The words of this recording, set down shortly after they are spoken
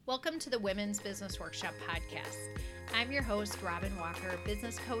Welcome to the Women's Business Workshop podcast. I'm your host, Robin Walker,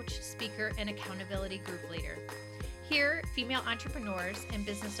 business coach, speaker, and accountability group leader. Here, female entrepreneurs and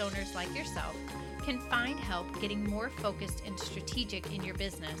business owners like yourself can find help getting more focused and strategic in your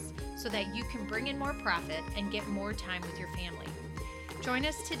business so that you can bring in more profit and get more time with your family. Join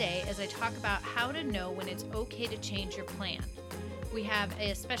us today as I talk about how to know when it's okay to change your plan. We have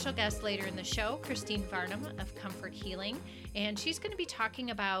a special guest later in the show, Christine Varnum of Comfort Healing, and she's going to be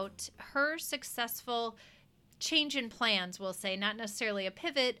talking about her successful change in plans, we'll say, not necessarily a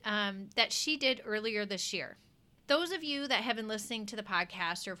pivot, that she did earlier this year. Those of you that have been listening to the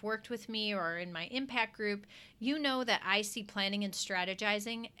podcast or have worked with me or in my impact group, you know that I see planning and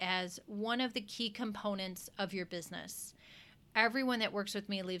strategizing as one of the key components of your business. Everyone that works with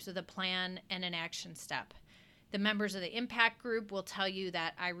me leaves with a plan and an action step. The members of the impact group will tell you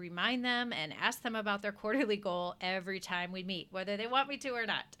that I remind them and ask them about their quarterly goal every time we meet, whether they want me to or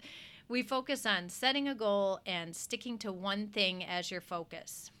not. We focus on setting a goal and sticking to one thing as your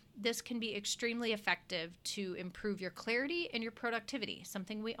focus. This can be extremely effective to improve your clarity and your productivity,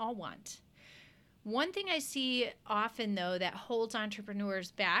 something we all want. One thing I see often, though, that holds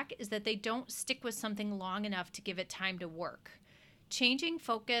entrepreneurs back is that they don't stick with something long enough to give it time to work. Changing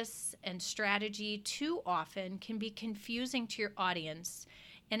focus and strategy too often can be confusing to your audience,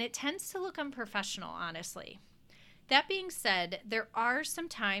 and it tends to look unprofessional, honestly. That being said, there are some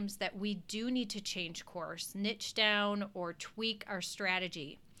times that we do need to change course, niche down, or tweak our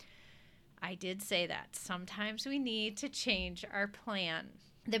strategy. I did say that. Sometimes we need to change our plan.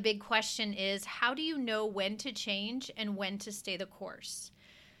 The big question is, how do you know when to change and when to stay the course?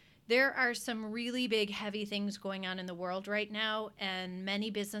 There are some really big, heavy things going on in the world right now, and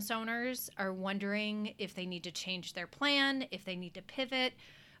many business owners are wondering if they need to change their plan, if they need to pivot,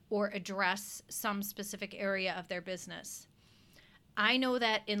 or address some specific area of their business. I know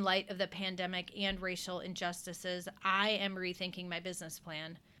that in light of the pandemic and racial injustices, I am rethinking my business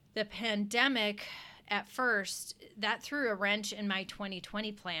plan. The pandemic, at first, that threw a wrench in my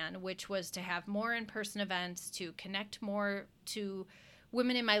 2020 plan, which was to have more in-person events, to connect more to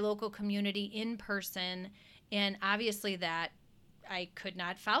women in my local community in person, and obviously that I could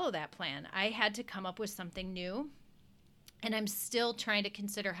not follow that plan. I had to come up with something new, and I'm still trying to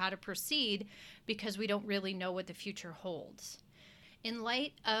consider how to proceed because we don't really know what the future holds. In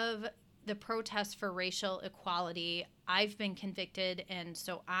light of the protests for racial equality, I've been convicted, and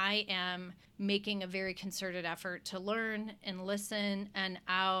so I am making a very concerted effort to learn and listen on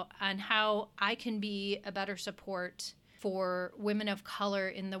how I can be a better support for women of color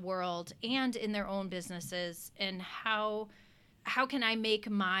in the world and in their own businesses, and how can I make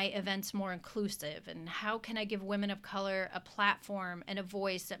my events more inclusive, and how can I give women of color a platform and a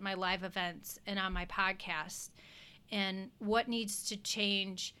voice at my live events and on my podcast, and what needs to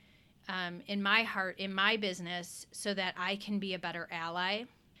change in my heart, in my business, so that I can be a better ally.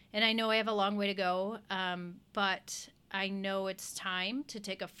 And I know I have a long way to go, but I know it's time to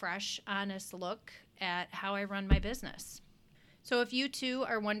take a fresh, honest look at how I run my business. So if you too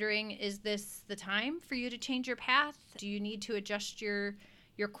are wondering, is this the time for you to change your path? Do you need to adjust your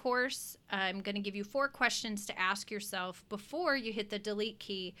course? I'm going to give you 4 questions to ask yourself before you hit the delete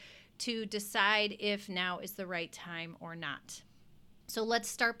key to decide if now is the right time or not. So let's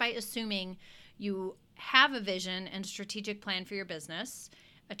start by assuming you have a vision and strategic plan for your business,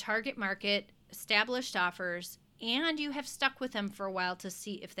 a target market, established offers, and you have stuck with them for a while to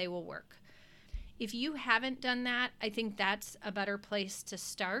see if they will work. If you haven't done that, I think that's a better place to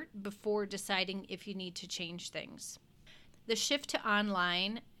start before deciding if you need to change things. The shift to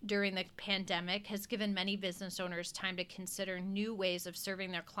online during the pandemic has given many business owners time to consider new ways of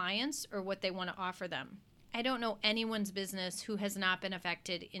serving their clients or what they want to offer them. I don't know anyone's business who has not been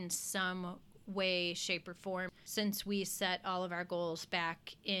affected in some way, shape, or form since we set all of our goals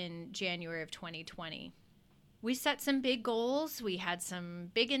back in January of 2020. We set some big goals, we had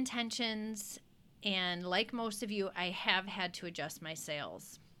some big intentions, and like most of you, I have had to adjust my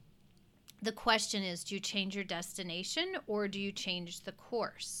sales. The question is, do you change your destination or do you change the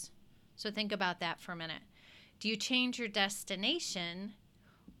course? So think about that for a minute. Do you change your destination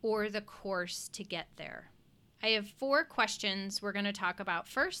or the course to get there? I have 4 questions we're going to talk about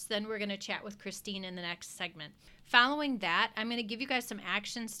first, then we're going to chat with Christine in the next segment. Following that, I'm going to give you guys some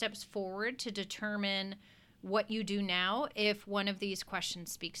action steps forward to determine what you do now if one of these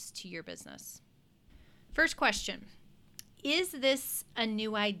questions speaks to your business. First question, is this a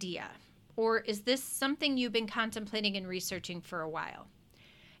new idea, or is this something you've been contemplating and researching for a while?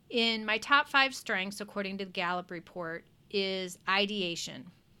 In my top 5 strengths, according to the Gallup report, is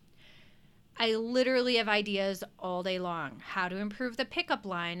ideation. I literally have ideas all day long. How to improve the pickup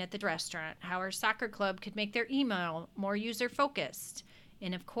line at the restaurant, how our soccer club could make their email more user-focused,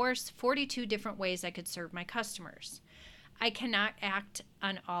 and of course, 42 different ways I could serve my customers. I cannot act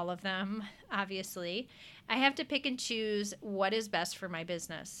on all of them, obviously. I have to pick and choose what is best for my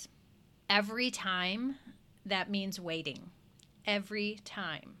business. Every time, that means waiting. Every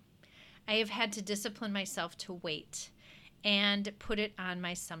time. I have had to discipline myself to wait and put it on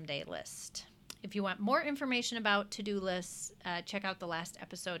my someday list. If you want more information about to-do lists, check out the last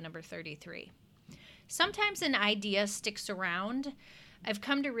episode, number 33. Sometimes an idea sticks around. I've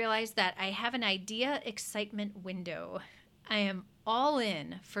come to realize that I have an idea excitement window. I am all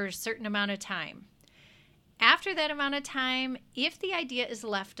in for a certain amount of time. After that amount of time, if the idea is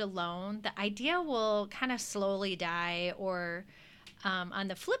left alone, the idea will kind of slowly die, or on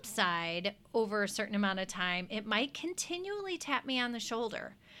the flip side, over a certain amount of time, it might continually tap me on the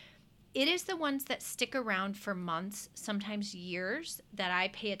shoulder. It is the ones that stick around for months, sometimes years, that I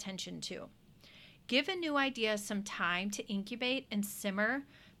pay attention to. Give a new idea some time to incubate and simmer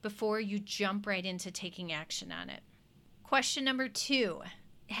before you jump right into taking action on it. Question number 2,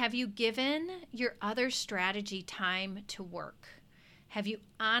 have you given your other strategy time to work? Have you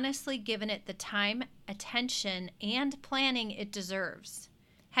honestly given it the time, attention, and planning it deserves?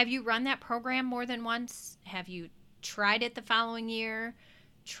 Have you run that program more than once? Have you tried it the following year?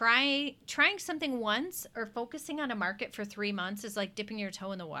 Trying something once or focusing on a market for 3 months is like dipping your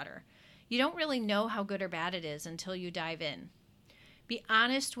toe in the water. You don't really know how good or bad it is until you dive in. Be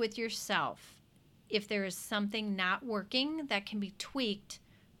honest with yourself. If there is something not working, that can be tweaked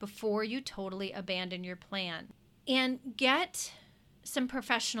before you totally abandon your plan. And get some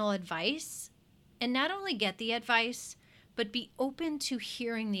professional advice. And not only get the advice, but be open to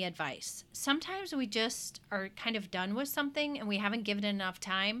hearing the advice. Sometimes we just are kind of done with something and we haven't given it enough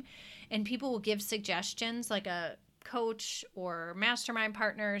time, and people will give suggestions like a coach or mastermind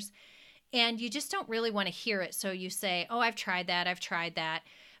partners, and you just don't really want to hear it. So you say, oh, I've tried that.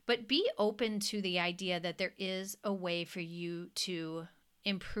 But be open to the idea that there is a way for you to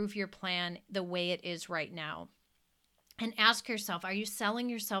improve your plan the way it is right now. And ask yourself, are you selling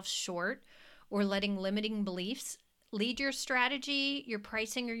yourself short or letting limiting beliefs lead your strategy, your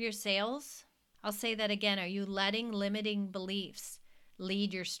pricing, or your sales? I'll say that again. Are you letting limiting beliefs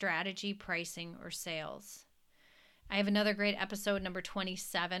lead your strategy, pricing, or sales? I have another great episode, number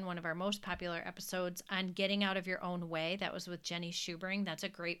 27, one of our most popular episodes, on getting out of your own way. That was with Jenny Schubring. That's a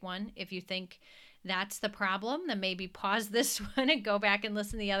great one. If you think that's the problem, then maybe pause this one and go back and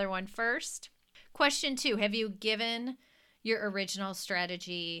listen to the other one first. Question 2, have you given your original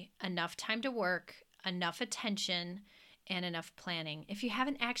strategy enough time to work, enough attention, and enough planning? If you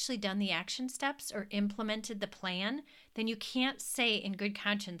haven't actually done the action steps or implemented the plan, then you can't say in good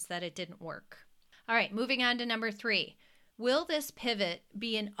conscience that it didn't work. All right, moving on to number 3. Will this pivot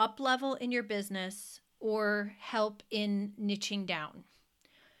be an up level in your business or help in niching down?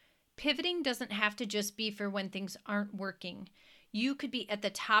 Pivoting doesn't have to just be for when things aren't working. You could be at the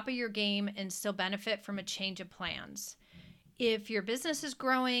top of your game and still benefit from a change of plans. If your business is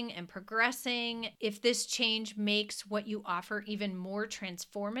growing and progressing, if this change makes what you offer even more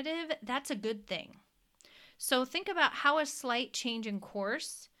transformative, that's a good thing. So think about how a slight change in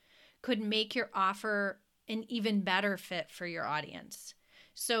course could make your offer an even better fit for your audience.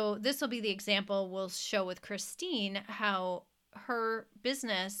 So this will be the example we'll show with Christine, how her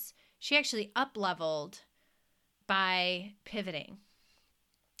business, she actually up-leveled by pivoting.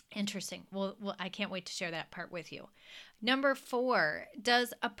 Interesting. Well, I can't wait to share that part with you. Number 4,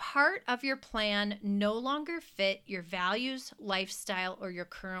 does a part of your plan no longer fit your values, lifestyle, or your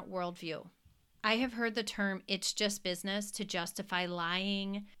current worldview? I have heard the term "it's just business" to justify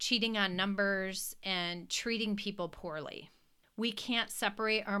lying, cheating on numbers, and treating people poorly. We can't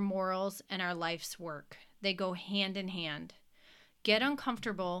separate our morals and our life's work. They go hand in hand. Get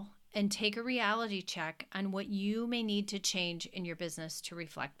uncomfortable and take a reality check on what you may need to change in your business to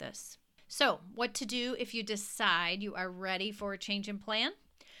reflect this. So, what to do if you decide you are ready for a change in plan?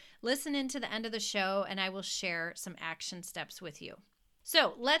 Listen in to the end of the show and I will share some action steps with you.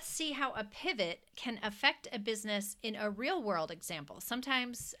 So let's see how a pivot can affect a business in a real world example.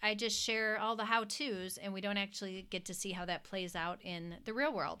 Sometimes I just share all the how-tos and we don't actually get to see how that plays out in the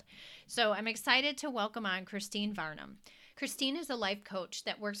real world. So I'm excited to welcome on Christine Varnum. Christine is a life coach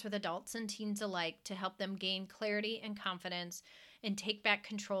that works with adults and teens alike to help them gain clarity and confidence and take back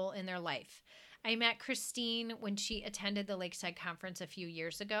control in their life. I met Christine when she attended the Lakeside Conference a few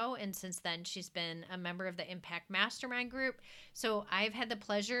years ago, and since then she's been a member of the Impact Mastermind group. So I've had the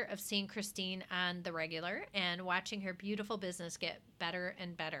pleasure of seeing Christine on the regular and watching her beautiful business get better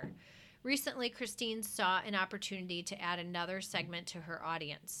and better. Recently, Christine saw an opportunity to add another segment to her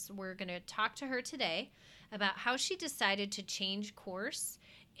audience. We're going to talk to her today about how she decided to change course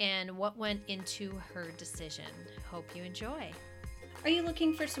and what went into her decision. Hope you enjoy. Are you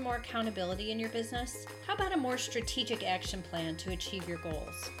looking for some more accountability in your business? How about a more strategic action plan to achieve your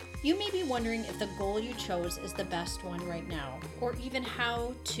goals? You may be wondering if the goal you chose is the best one right now, or even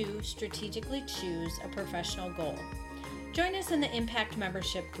how to strategically choose a professional goal. Join us in the Impact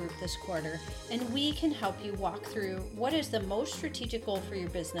membership group this quarter, and we can help you walk through what is the most strategic goal for your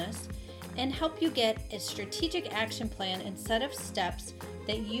business and help you get a strategic action plan and set of steps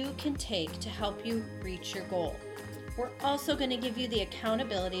that you can take to help you reach your goal. We're also going to give you the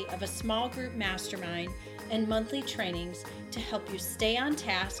accountability of a small group mastermind and monthly trainings to help you stay on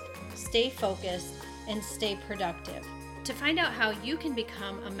task, stay focused, and stay productive. To find out how you can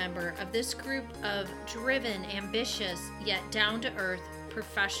become a member of this group of driven, ambitious, yet down-to-earth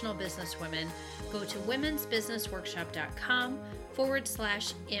professional businesswomen, go to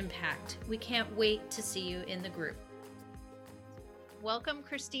womensbusinessworkshop.com/impact. We can't wait to see you in the group. Welcome,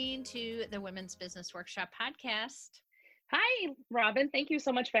 Christine, to the Women's Business Workshop podcast. Hi, Robin. Thank you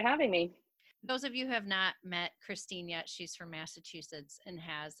so much for having me. Those of you who have not met Christine yet, she's from Massachusetts and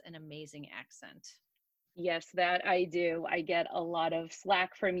has an amazing accent. Yes, that I do. I get a lot of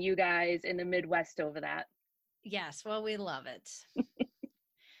slack from you guys in the Midwest over that. Yes, well, we love it.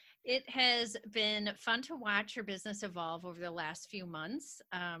 It has been fun to watch your business evolve over the last few months.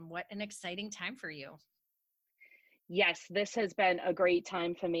 What an exciting time for you. Yes, this has been a great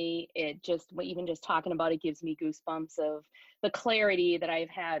time for me. Even just talking about it gives me goosebumps of the clarity that I've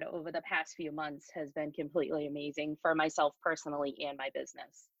had over the past few months has been completely amazing for myself personally and my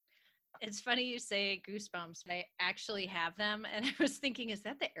business. It's funny you say goosebumps, but I actually have them. And I was thinking, is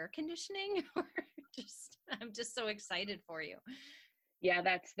that the air conditioning? Or I'm just so excited for you. Yeah,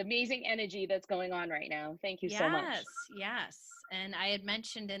 that's the amazing energy that's going on right now. Thank you so much. Yes. And I had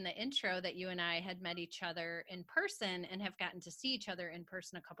mentioned in the intro that you and I had met each other in person and have gotten to see each other in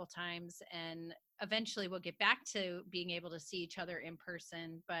person a couple times. And eventually we'll get back to being able to see each other in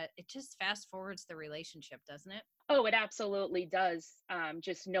person, but it just fast forwards the relationship, doesn't it? Oh, it absolutely does.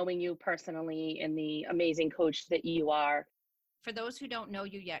 Just knowing you personally and the amazing coach that you are. For those who don't know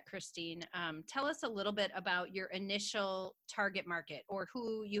you yet, Christine, tell us a little bit about your initial target market or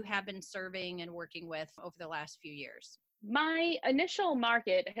who you have been serving and working with over the last few years. My initial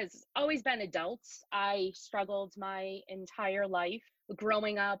market has always been adults. I struggled my entire life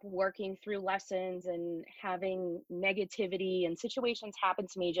growing up, working through lessons and having negativity and situations happen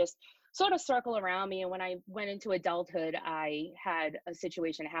to me just sort of circle around me. And when I went into adulthood, I had a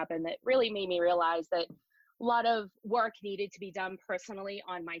situation happen that really made me realize that a lot of work needed to be done personally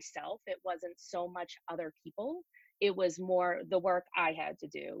on myself. It wasn't so much other people. It was more the work I had to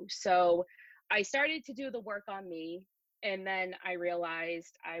do. So I started to do the work on me. And then I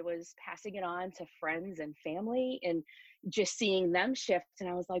realized I was passing it on to friends and family and just seeing them shift. And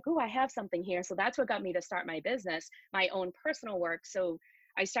I was like, oh, I have something here. So that's what got me to start my business, my own personal work. So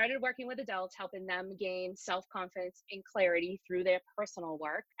I started working with adults, helping them gain self-confidence and clarity through their personal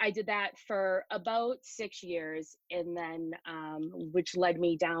work. I did that for about 6 years, and then which led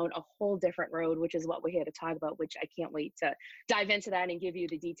me down a whole different road, which is what we're here to talk about, which I can't wait to dive into that and give you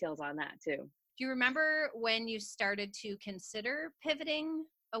the details on that too. Do you remember when you started to consider pivoting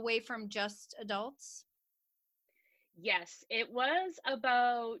away from just adults? Yes, it was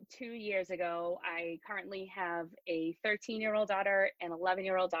about 2 years ago. I currently have a 13-year-old daughter, an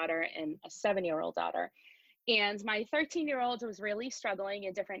 11-year-old daughter, and a 7-year-old daughter. And my 13-year-old was really struggling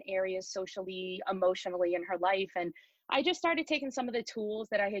in different areas socially, emotionally in her life. And I just started taking some of the tools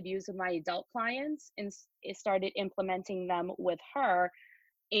that I had used with my adult clients and started implementing them with her.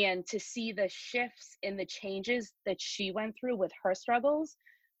 And to see the shifts and the changes that she went through with her struggles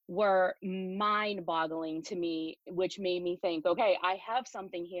were mind-boggling to me, which made me think, okay, I have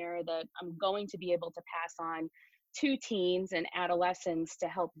something here that I'm going to be able to pass on to teens and adolescents to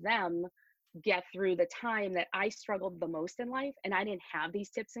help them get through the time that I struggled the most in life. And I didn't have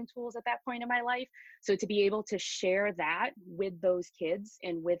these tips and tools at that point in my life. So to be able to share that with those kids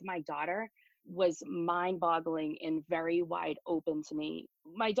and with my daughter was mind-boggling and very wide open to me.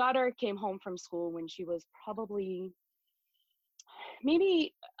 My daughter came home from school when she was probably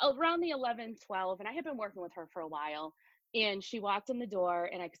maybe around the 11, 12, and I had been working with her for a while. And she walked in the door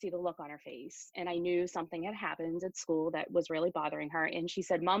and I could see the look on her face. And I knew something had happened at school that was really bothering her. And she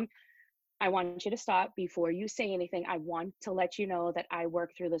said, Mom, I want you to stop before you say anything. I want to let you know that I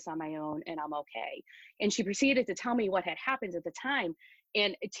worked through this on my own and I'm okay. And she proceeded to tell me what had happened at the time.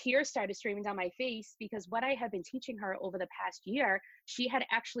 And tears started streaming down my face because what I had been teaching her over the past year, she had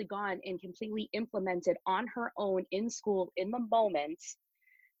actually gone and completely implemented on her own in school in the moment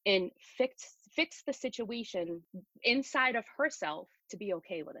and fix the situation inside of herself to be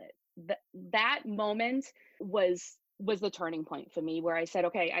okay with it. That moment was the turning point for me, where I said,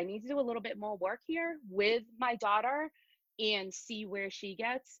 okay, I need to do a little bit more work here with my daughter and see where she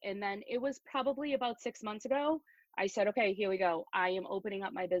gets. And then it was probably about 6 months ago, I said, okay, here we go. I am opening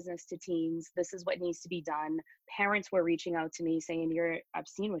up my business to teens. This is what needs to be done. Parents were reaching out to me saying, I've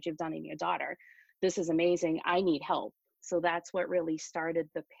seen what you've done in your daughter. This is amazing. I need help. So that's what really started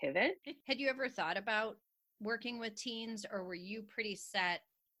the pivot. Had you ever thought about working with teens, or were you pretty set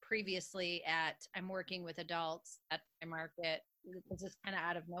previously at I'm working with adults at my market? Was this kind of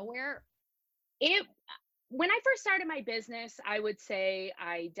out of nowhere? When I first started my business, I would say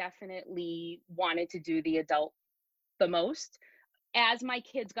I definitely wanted to do the adult the most. As my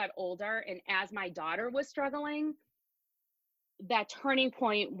kids got older and as my daughter was struggling, that turning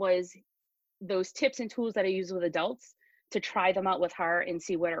point was those tips and tools that I use with adults to try them out with her and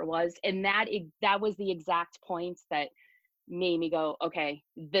see what it was. And that was the exact point that made me go, okay,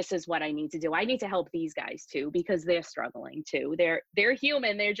 this is what I need to do. I need to help these guys too, because they're struggling too. They're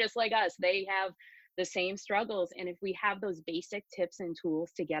human. They're just like us. They have the same struggles. And if we have those basic tips and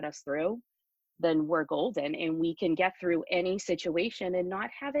tools to get us through, then we're golden and we can get through any situation and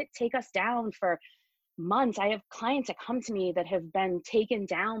not have it take us down for months. I have clients that come to me that have been taken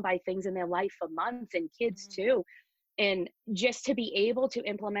down by things in their life for months, and kids too. And just to be able to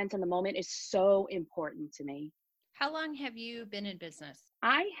implement in the moment is so important to me. How long have you been in business?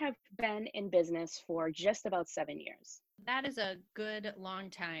 I have been in business for just about 7 years. That is a good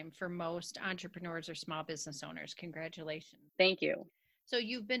long time for most entrepreneurs or small business owners. Congratulations. Thank you. So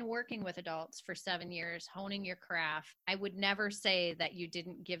you've been working with adults for 7 years, honing your craft. I would never say that you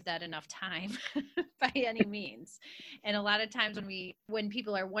didn't give that enough time by any means. And a lot of times when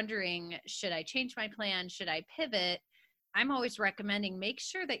people are wondering, should I change my plan? Should I pivot? I'm always recommending make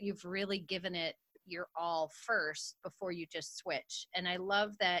sure that you've really given it your all first before you just switch. And I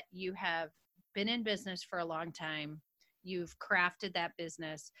love that you have been in business for a long time. You've crafted that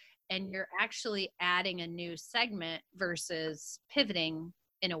business, and you're actually adding a new segment versus pivoting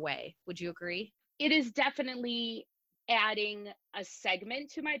in a way. Would you agree? It is definitely adding a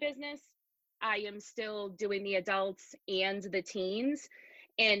segment to my business. I am still doing the adults and the teens.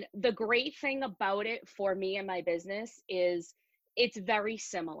 And the great thing about it for me and my business is it's very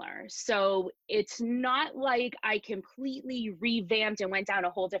similar. So it's not like I completely revamped and went down a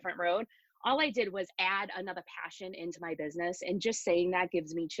whole different road. All I did was add another passion into my business. And just saying that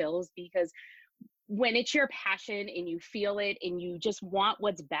gives me chills, because when it's your passion and you feel it and you just want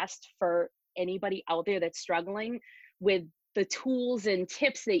what's best for anybody out there that's struggling, with the tools and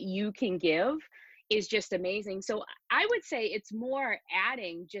tips that you can give is just amazing. So I would say it's more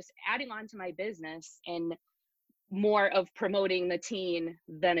just adding on to my business and more of promoting the teen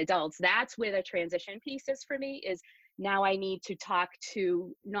than adults. That's where the transition piece is for me, is now I need to talk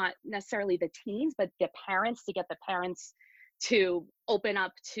to not necessarily the teens, but the parents, to get the parents to open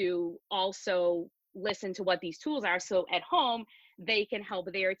up to also listen to what these tools are. So at home, they can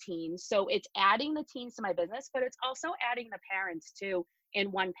help their teens. So it's adding the teens to my business, but it's also adding the parents too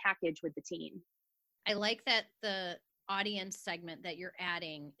in one package with the teen. I like that the audience segment that you're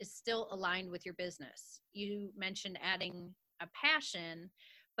adding is still aligned with your business. You mentioned adding a passion,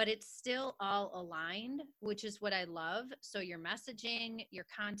 but it's still all aligned, which is what I love. So your messaging, your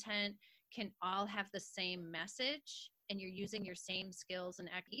content can all have the same message, and you're using your same skills and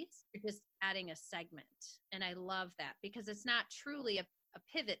expertise. You're just adding a segment. And I love that, because it's not truly a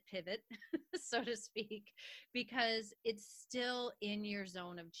pivot, so to speak, because it's still in your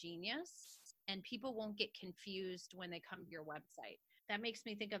zone of genius, and people won't get confused when they come to your website. That makes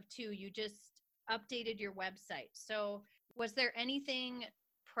me think of too, you just updated your website. So was there anything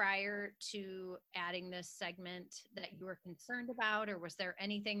prior to adding this segment that you were concerned about, or was there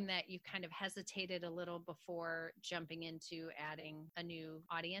anything that you kind of hesitated a little before jumping into adding a new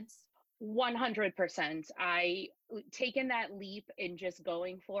audience? 100%. I taken that leap and just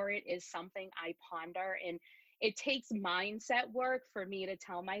going for it is something I ponder, and it takes mindset work for me to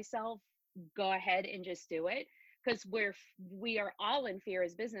tell myself, go ahead and just do it, because we are all in fear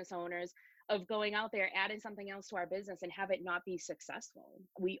as business owners of going out there, adding something else to our business and have it not be successful.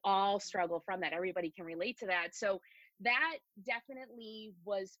 We all struggle from that. Everybody can relate to that. So that definitely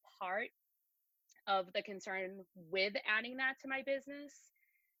was part of the concern with adding that to my business.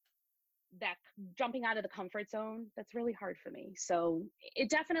 That jumping out of the comfort zone, that's really hard for me. So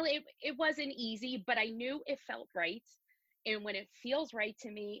it wasn't easy, but I knew it felt right. And when it feels right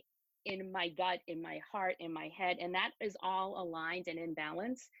to me in my gut, in my heart, in my head, and that is all aligned and in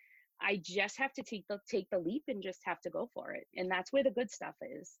balance, I just have to take the leap and just have to go for it. And that's where the good stuff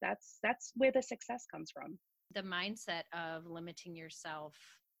is. That's where the success comes from. The mindset of limiting yourself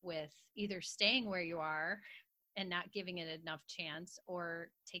with either staying where you are and not giving it enough chance or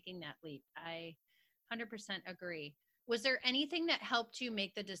taking that leap. I 100% agree. Was there anything that helped you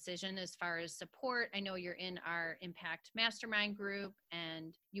make the decision as far as support? I know you're in our Impact Mastermind group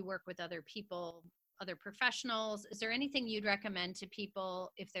and you work with other people, other professionals. Is there anything you'd recommend to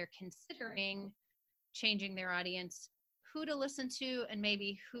people if they're considering changing their audience, who to listen to and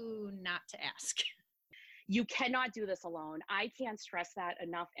maybe who not to ask? You cannot do this alone. I can't stress that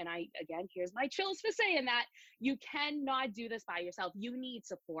enough. And again, here's my chills for saying that. You cannot do this by yourself. You need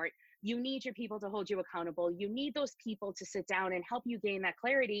support. You need your people to hold you accountable. You need those people to sit down and help you gain that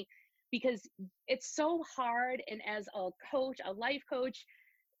clarity, because it's so hard. And as a coach, a life coach,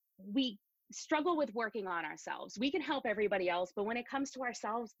 we struggle with working on ourselves. We can help everybody else, but when it comes to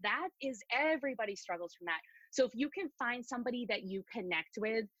ourselves, that is, everybody struggles from that. So if you can find somebody that you connect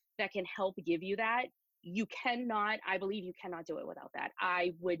with that can help give you that, I believe you cannot do it without that.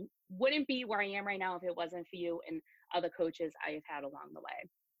 I wouldn't be where I am right now if it wasn't for you and other coaches I have had along the way.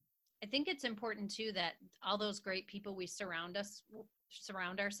 I think it's important too that all those great people we surround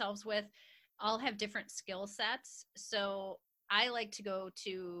ourselves with all have different skill sets. So I like to go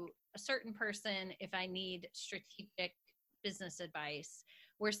to a certain person if I need strategic business advice,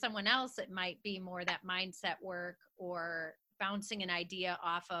 where someone else, it might be more that mindset work or bouncing an idea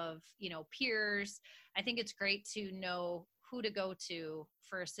off of, peers. I think it's great to know who to go to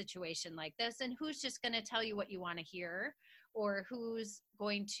for a situation like this and who's just going to tell you what you want to hear, or who's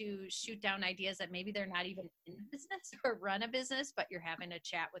going to shoot down ideas that maybe they're not even in business or run a business, but you're having a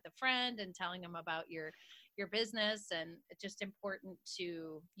chat with a friend and telling them about your business. And it's just important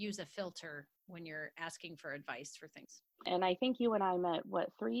to use a filter when you're asking for advice for things. And I think you and I met,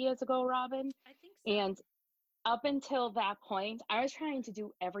 3 years ago, Robin? I think so. And up until that point, I was trying to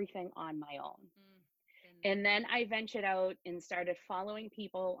do everything on my own. And then I ventured out and started following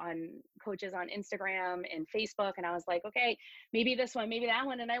coaches on Instagram and Facebook. And I was like, okay, maybe this one, maybe that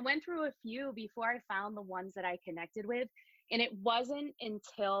one. And I went through a few before I found the ones that I connected with. And it wasn't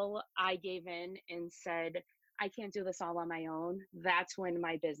until I gave in and said, I can't do this all on my own. That's when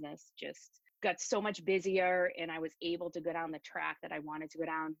my business just got so much busier and I was able to go down the track that I wanted to go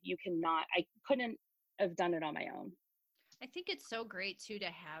down. I couldn't have done it on my own. I think it's so great too to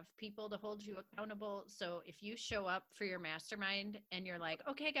have people to hold you accountable. So if you show up for your mastermind and you're like,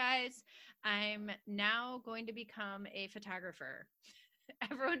 okay, guys, I'm now going to become a photographer.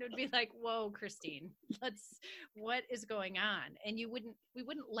 Everyone would be like, whoa, Christine, what is going on? And we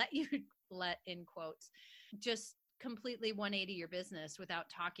wouldn't let you let in quotes, just completely 180 your business without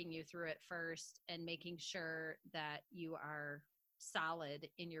talking you through it first and making sure that you are solid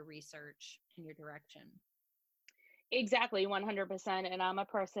in your research and your direction. Exactly, 100%. And I'm a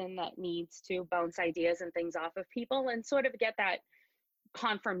person that needs to bounce ideas and things off of people and sort of get that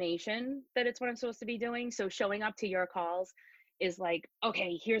confirmation that it's what I'm supposed to be doing. So showing up to your calls is like,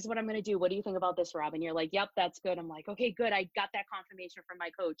 okay, here's what I'm going to do. What do you think about this, Rob? And you're like, yep, that's good. I'm like, okay, good. I got that confirmation from my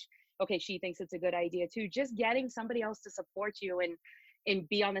coach. Okay, she thinks it's a good idea too. Just getting somebody else to support you and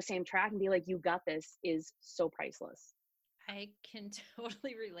be on the same track and be like, you got this, is so priceless. I can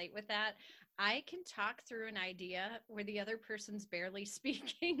totally relate with that. I can talk through an idea where the other person's barely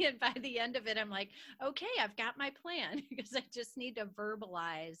speaking. And by the end of it, I'm like, okay, I've got my plan, because I just need to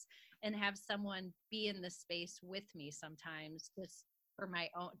verbalize and have someone be in the space with me sometimes, just for my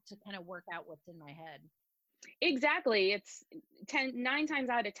own, to kind of work out what's in my head. Exactly. It's 9 times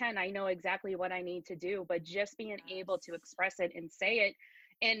out of 10, I know exactly what I need to do, but just being able to express it and say it.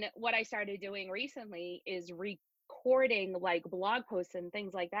 And what I started doing recently is recording like blog posts and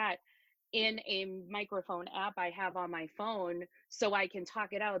things like that in a microphone app I have on my phone, so I can talk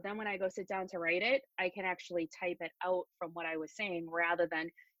it out. Then when I go sit down to write it, I can actually type it out from what I was saying, rather than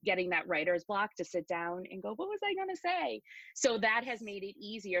getting that writer's block to sit down and go, what was I going to say? So that has made it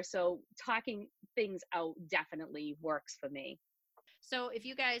easier. So talking things out definitely works for me. So if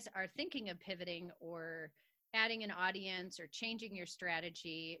you guys are thinking of pivoting or adding an audience or changing your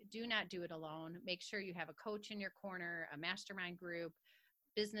strategy, do not do it alone. Make sure you have a coach in your corner, a mastermind group,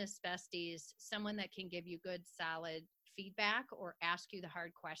 business besties, someone that can give you good, solid feedback or ask you the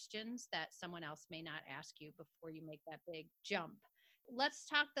hard questions that someone else may not ask you before you make that big jump. Let's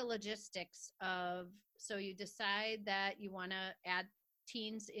talk the logistics of, so you decide that you want to add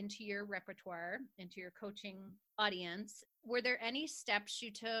teens into your repertoire, into your coaching audience. were there any steps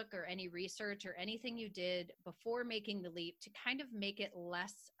you took or any research or anything you did before making the leap to kind of make it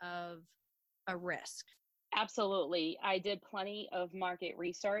less of a risk? Absolutely. I did plenty of market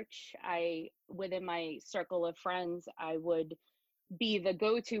research. Within my circle of friends, I would be the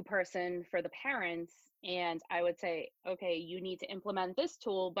go-to person for the parents, and I would say, okay, you need to implement this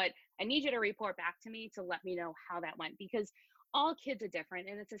tool, but I need you to report back to me to let me know how that went, because all kids are different,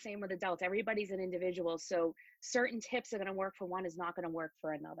 and it's the same with adults. Everybody's an individual, so certain tips are going to work for one is not going to work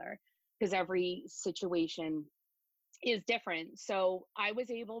for another, because every situation is different. So I was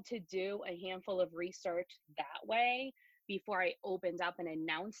able to do a handful of research that way before I opened up and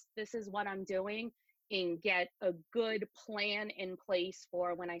announced this is what I'm doing, and get a good plan in place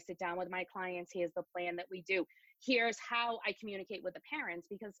for when I sit down with my clients. Here's the plan that we do. Here's how I communicate with the parents,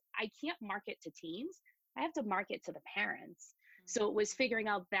 because I can't market to teens. I have to market to the parents. So it was figuring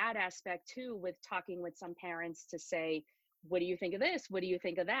out that aspect too, with talking with some parents to say, what do you think of this? What do you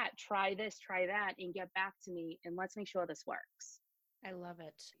think of that? Try this, try that, and get back to me, and let's make sure this works. I love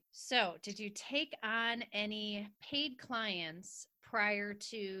it. So, did you take on any paid clients prior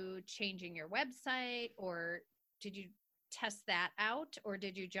to changing your website, or did you test that out, or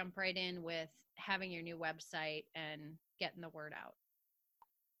did you jump right in with having your new website and getting the word out?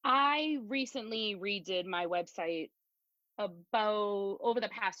 I recently redid my website about over the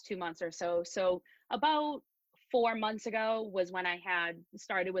past 2 months or so. So about 4 months ago was when I had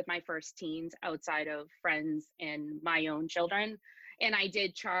started with my first teens outside of friends and my own children. And I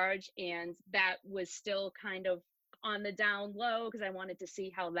did charge, and that was still kind of on the down low because I wanted to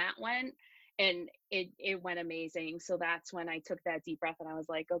see how that went. And it went amazing. So that's when I took that deep breath and I was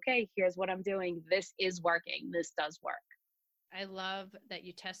like, okay, here's what I'm doing. This is working. This does work. I love that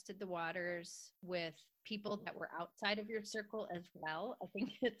you tested the waters with people that were outside of your circle as well. I think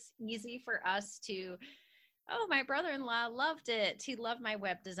it's easy for us to, oh, my brother-in-law loved it. He loved my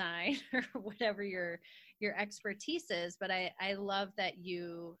web design or whatever your expertise is. But I love that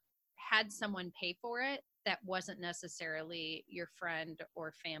you had someone pay for it that wasn't necessarily your friend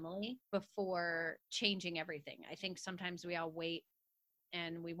or family before changing everything. I think sometimes we all wait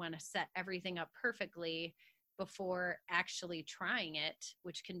and we want to set everything up perfectly before actually trying it,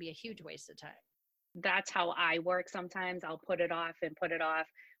 which can be a huge waste of time. That's how I work sometimes. I'll put it off and put it off,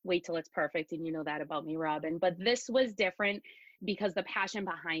 wait till it's perfect. And you know that about me, Robin. But this was different because the passion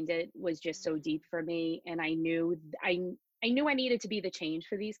behind it was just so deep for me. And I knew I needed to be the change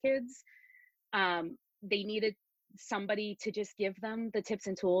for these kids. They needed somebody to just give them the tips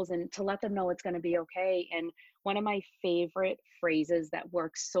and tools and to let them know it's going to be okay. And one of my favorite phrases that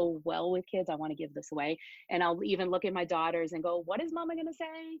works so well with kids, I want to give this away. And I'll even look at my daughters and go, what is mama going to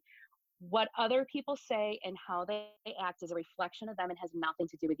say? What other people say and how they act is a reflection of them and has nothing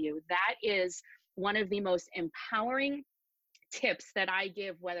to do with you. That is one of the most empowering tips that I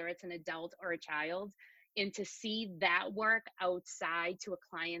give, whether it's an adult or a child. And to see that work outside to a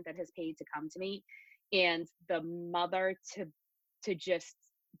client that has paid to come to me, and the mother to just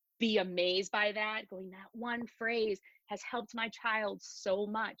be amazed by that, going, that one phrase has helped my child so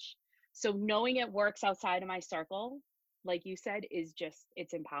much. So knowing it works outside of my circle, like you said, is just,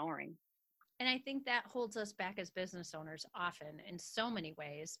 it's empowering. And I think that holds us back as business owners often in so many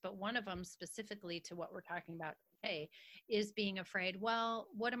ways. But one of them, specifically to what we're talking about today, is being afraid, well,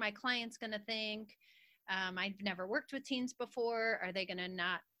 what are my clients going to think? I've never worked with teens before. Are they going to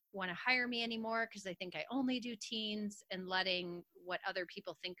not want to hire me anymore because they think I only do teens? And letting what other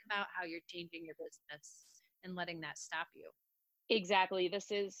people think about how you're changing your business and letting that stop you. Exactly.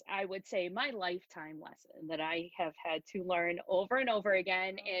 This is, I would say, my lifetime lesson that I have had to learn over and over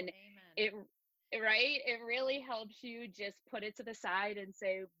again. Oh, And amen. it, right, it really helps you just put it to the side and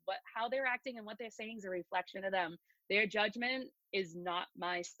say how they're acting and what they're saying is a reflection of them. Their judgment is not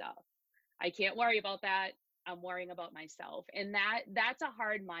my stuff. I can't worry about that. I'm worrying about myself. And that's a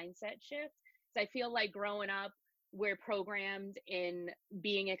hard mindset shift. So I feel like growing up, we're programmed in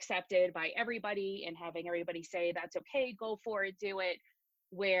being accepted by everybody and having everybody say that's okay, go for it, do it.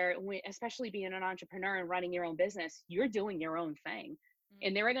 Where especially being an entrepreneur and running your own business, you're doing your own thing.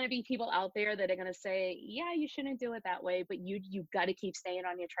 And there are going to be people out there that are going to say, yeah, you shouldn't do it that way, but you've got to keep staying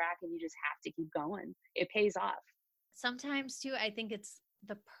on your track, and you just have to keep going. It pays off. Sometimes too, I think it's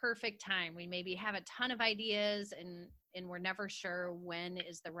the perfect time. We maybe have a ton of ideas and we're never sure when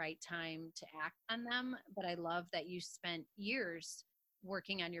is the right time to act on them. But I love that you spent years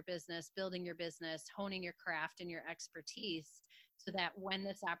working on your business, building your business, honing your craft and your expertise so that when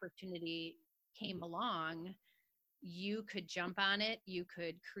this opportunity came along, you could jump on it, you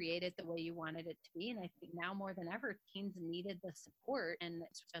could create it the way you wanted it to be. And I think now more than ever, teens needed the support, and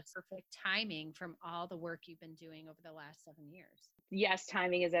it's just perfect timing from all the work you've been doing over the last 7 years. Yes,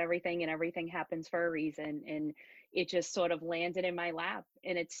 timing is everything, and everything happens for a reason. And it just sort of landed in my lap.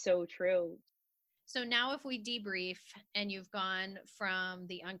 And it's so true. So now if we debrief and you've gone from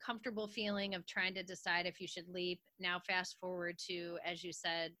the uncomfortable feeling of trying to decide if you should leap, now fast forward to, as you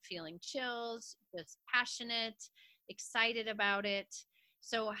said, feeling chills, just passionate, excited about it.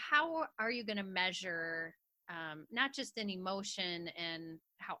 So how are you going to measure not just an emotion and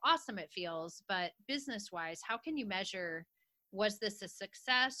how awesome it feels, but business wise, how can you measure, was this a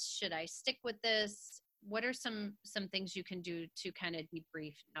success? Should I stick with this? What are some things you can do to kind of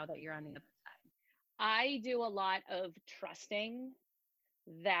debrief now that you're on the other side? I do a lot of trusting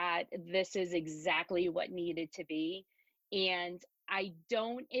that this is exactly what needed to be. And I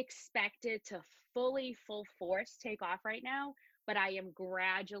don't expect it to fully, full force take off right now, but I am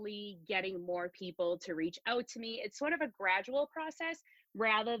gradually getting more people to reach out to me. It's sort of a gradual process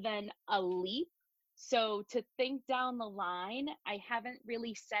rather than a leap. So to think down the line, I haven't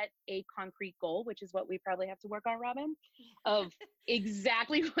really set a concrete goal, which is what we probably have to work on, Robin, of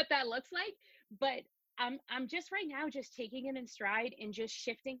exactly what that looks like. But I'm just right now just taking it in stride and just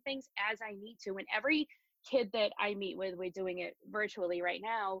shifting things as I need to. And every kid that I meet with, we're doing it virtually right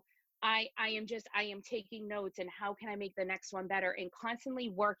now. I am taking notes and how can I make the next one better, and constantly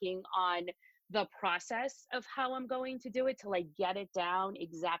working on the process of how I'm going to do it till I get it down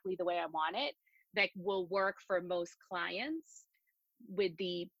exactly the way I want it, that will work for most clients, with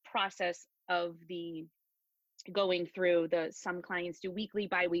the process of the going through the, some clients do weekly,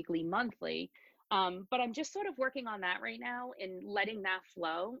 bi-weekly, monthly. But I'm just sort of working on that right now and letting that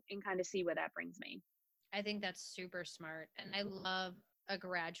flow and kind of see where that brings me. I think that's super smart. And I love a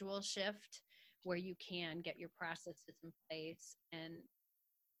gradual shift where you can get your processes in place and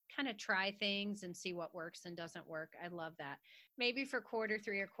kind of try things and see what works and doesn't work. I love that. Maybe for quarter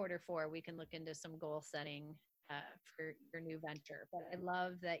 3 or quarter 4, we can look into some goal setting for your new venture. But I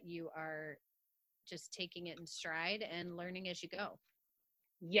love that you are just taking it in stride and learning as you go.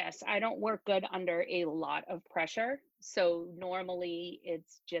 Yes, I don't work good under a lot of pressure. So normally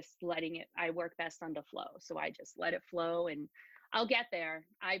it's just letting it, I work best under flow. So I just let it flow and I'll get there.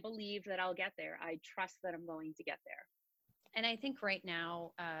 I believe that I'll get there. I trust that I'm going to get there. And I think right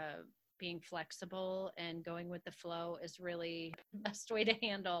now, being flexible and going with the flow is really the best way to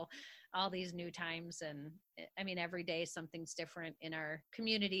handle all these new times. And I mean, every day something's different in our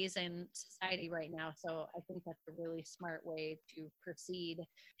communities and society right now. So I think that's a really smart way to proceed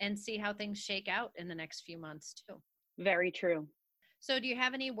and see how things shake out in the next few months too. Very true. So do you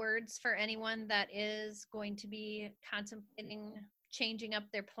have any words for anyone that is going to be contemplating changing up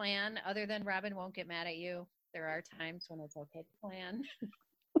their plan, other than Robin won't get mad at you? There are times when it's okay to plan.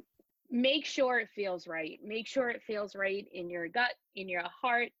 Make sure it feels right. Make sure it feels right in your gut, in your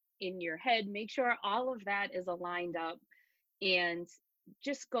heart, in your head. Make sure all of that is aligned up, and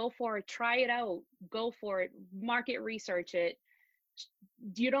just go for it. Try it out. Go for it. Market research it.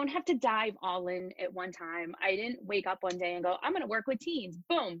 You don't have to dive all in at one time. I didn't wake up one day and go, I'm going to work with teens.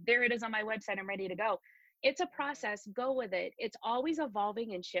 Boom, there it is on my website. I'm ready to go. It's a process. Go with it. It's always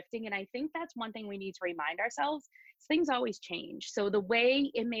evolving and shifting. And I think that's one thing we need to remind ourselves. Things always change. So the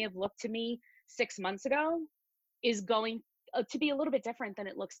way it may have looked to me 6 months ago is going to be a little bit different than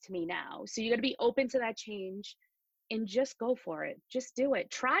it looks to me now. So you got to be open to that change and just go for it. Just do it.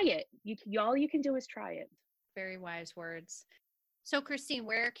 Try it. All you can do is try it. Very wise words. So, Christine,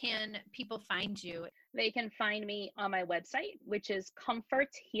 where can people find you? They can find me on my website, which is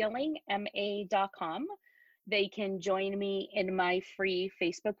comforthealingma.com. They can join me in my free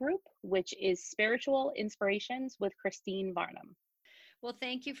Facebook group, which is Spiritual Inspirations with Christine Varnum. Well,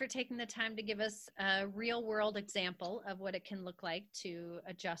 thank you for taking the time to give us a real world example of what it can look like to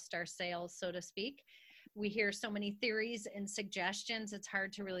adjust our sails, so to speak. We hear so many theories and suggestions. It's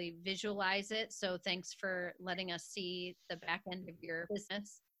hard to really visualize it. So thanks for letting us see the back end of your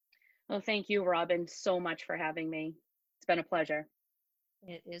business. Well, thank you, Robin, so much for having me. It's been a pleasure.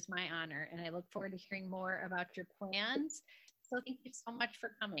 It is my honor. And I look forward to hearing more about your plans. So thank you so much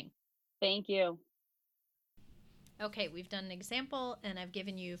for coming. Thank you. Okay, we've done an example and I've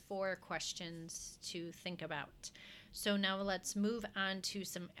given you 4 questions to think about. So now let's move on to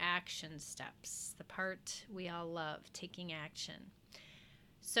some action steps, the part we all love, taking action.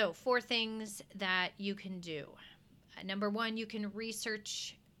 So 4 things that you can do. Number 1, you can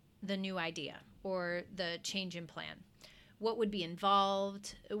research the new idea or the change in plan. what would be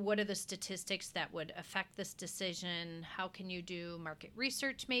involved? What are the statistics that would affect this decision? How can you do market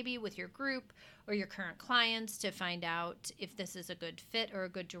research maybe with your group or your current clients to find out if this is a good fit or a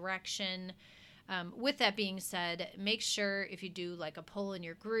good direction? With that being said, make sure if you do like a poll in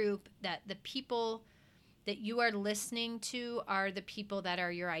your group that the people that you are listening to are the people that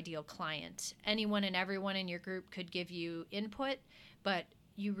are your ideal client. Anyone and everyone in your group could give you input, but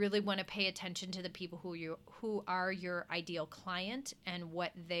you really want to pay attention to the people who are your ideal client and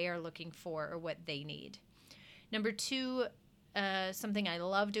what they are looking for or what they need. Number two, something I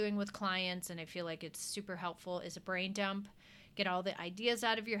love doing with clients and I feel like it's super helpful is a brain dump. Get all the ideas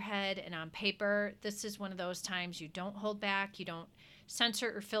out of your head and on paper. This is one of those times you don't hold back. You don't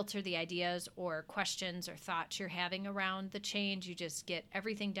censor or filter the ideas or questions or thoughts you're having around the change. You just get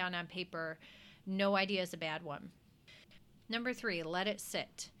everything down on paper. No idea is a bad one. Number three, let it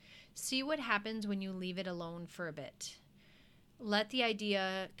sit. See what happens when you leave it alone for a bit. Let the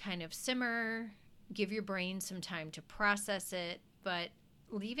idea kind of simmer. Give your brain some time to process it, but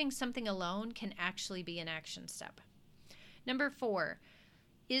leaving something alone can actually be an action step. Number four,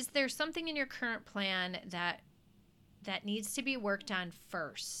 is there something in your current plan that needs to be worked on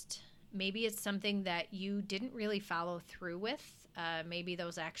first? Maybe it's something that you didn't really follow through with. Maybe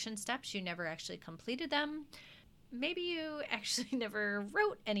those action steps, you never actually completed them. Maybe you actually never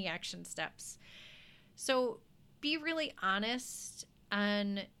wrote any action steps. So be really honest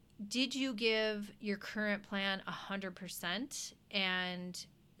on, did you give your current plan 100%? And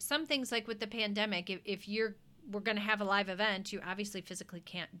some things like with the pandemic, if we're going to have a live event, you obviously physically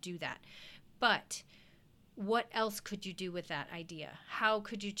can't do that. But what else could you do with that idea? How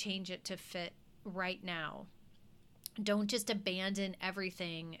could you change it to fit right now? Don't just abandon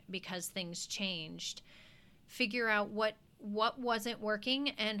everything because things changed. Figure out what wasn't working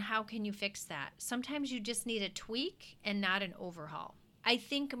and how can you fix that. Sometimes you just need a tweak and not an overhaul. I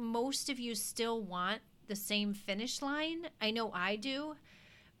think most of you still want the same finish line. I know I do,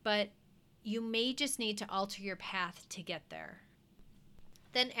 but you may just need to alter your path to get there.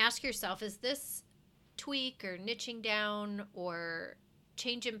 Then ask yourself, is this tweak or niching down or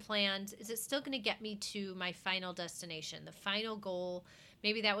change in plans, is it still going to get me to my final destination, the final goal?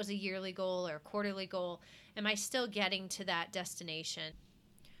 Maybe that was a yearly goal or a quarterly goal. Am I still getting to that destination?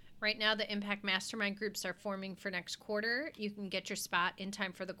 Right now, the Impact Mastermind groups are forming for next quarter. You can get your spot in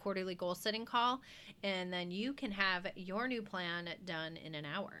time for the quarterly goal setting call, and then you can have your new plan done in an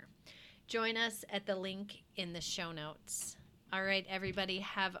hour. Join us at the link in the show notes. All right, everybody,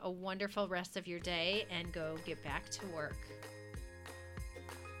 have a wonderful rest of your day and go get back to work.